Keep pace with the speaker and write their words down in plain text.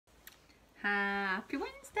Happy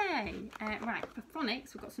Wednesday! Right, for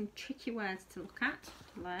phonics we've got some tricky words to look at,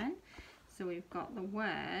 to learn. So we've got the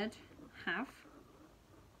word have,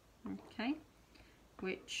 okay,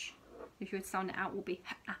 which if you were to sound it out will be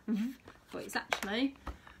have, but it's actually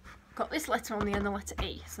got this letter on the end, the letter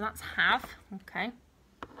E, so that's have, okay.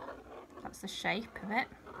 That's the shape of it.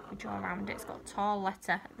 We draw around it, it's got a tall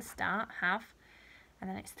letter at the start, have, and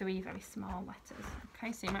then it's 3 very small letters.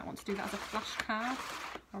 Okay, so you might want to do that as a flashcard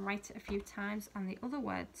or write it a few times. And the other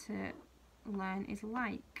word to learn is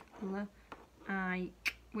like,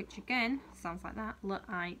 like, which again sounds like that,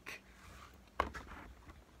 like. But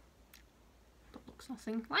looks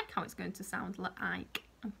nothing like how it's going to sound, like.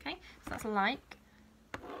 Okay, so that's like.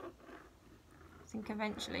 I think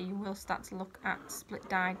eventually you will start to look at split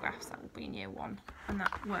digraphs, that will be in year 1, and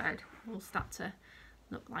that word will start to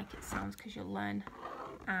look like it sounds because you'll learn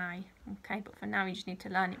I, okay, but for now you just need to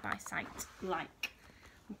learn it by sight, like,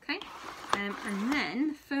 okay. And then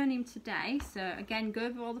the phoneme today, so again go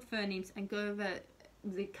over all the phonemes and go over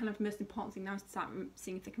the kind of most important thing now is to start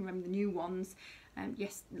seeing if they can remember the new ones.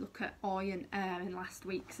 Yes, look at oi and in last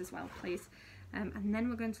week's as well, please. And then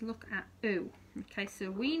we're going to look at oo. Okay,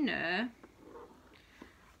 so we know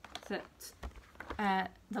that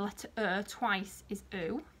the letter twice is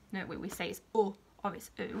oo. No, we say it's or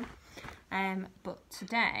it's oo. But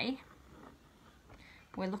today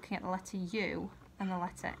we're looking at the letter U and the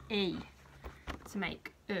letter E to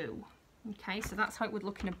make oo. Okay, so that's how it would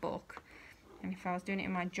look in a book. And if I was doing it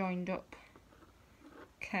in my joined up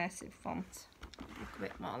cursive font, it would look a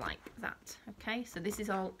bit more like that. Okay, so this is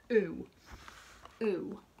all oo.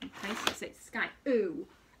 Oo. Okay, so it's sky. Oo.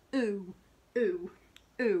 Oo. Oo.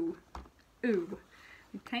 Oo. Oo.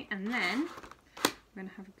 Okay, and then I'm going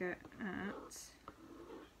to have a go at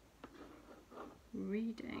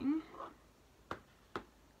reading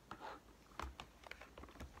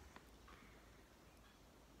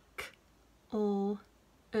k, all,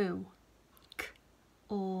 oo, k,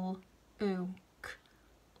 all, oo, k,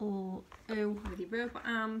 all, oo, with your robot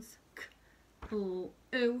arms, k, all,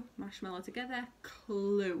 oo, marshmallow together,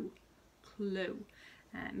 clue, clue.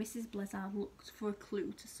 Mrs. Blizzard looked for a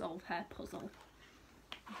clue to solve her puzzle.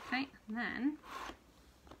 Okay, and then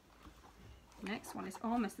the next one is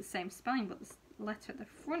almost the same spelling, but the letter at the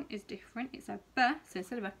front is different. It's a B, so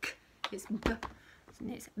instead of a K, it's B. So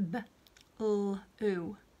it's B, L,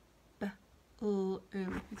 oo, B, L,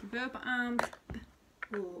 oo. It's a robot arms, B,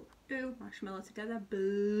 L, oo, marshmallow together,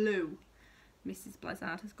 blue. Mrs.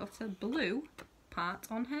 Blizzard has got a blue part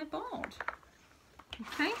on her board.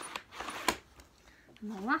 Okay.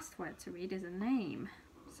 And the last word to read is a name.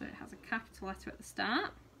 So it has a capital letter at the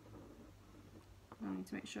start. I need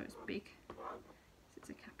to make sure it's big. It's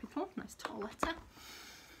a capital, nice tall letter.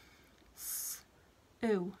 S,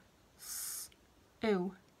 oo, s,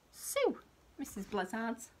 oo, Sue. Mrs.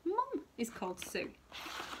 Blizzard's mum is called Sue.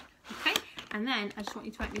 Okay, and then I just want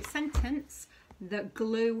you to write me a sentence that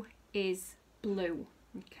glue is blue.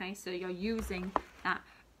 Okay, so you're using that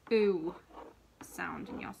oo sound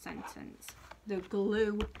in your sentence. The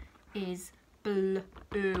glue is blue.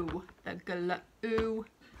 The glue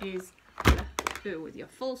is blue with your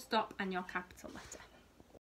full stop and your capital letter.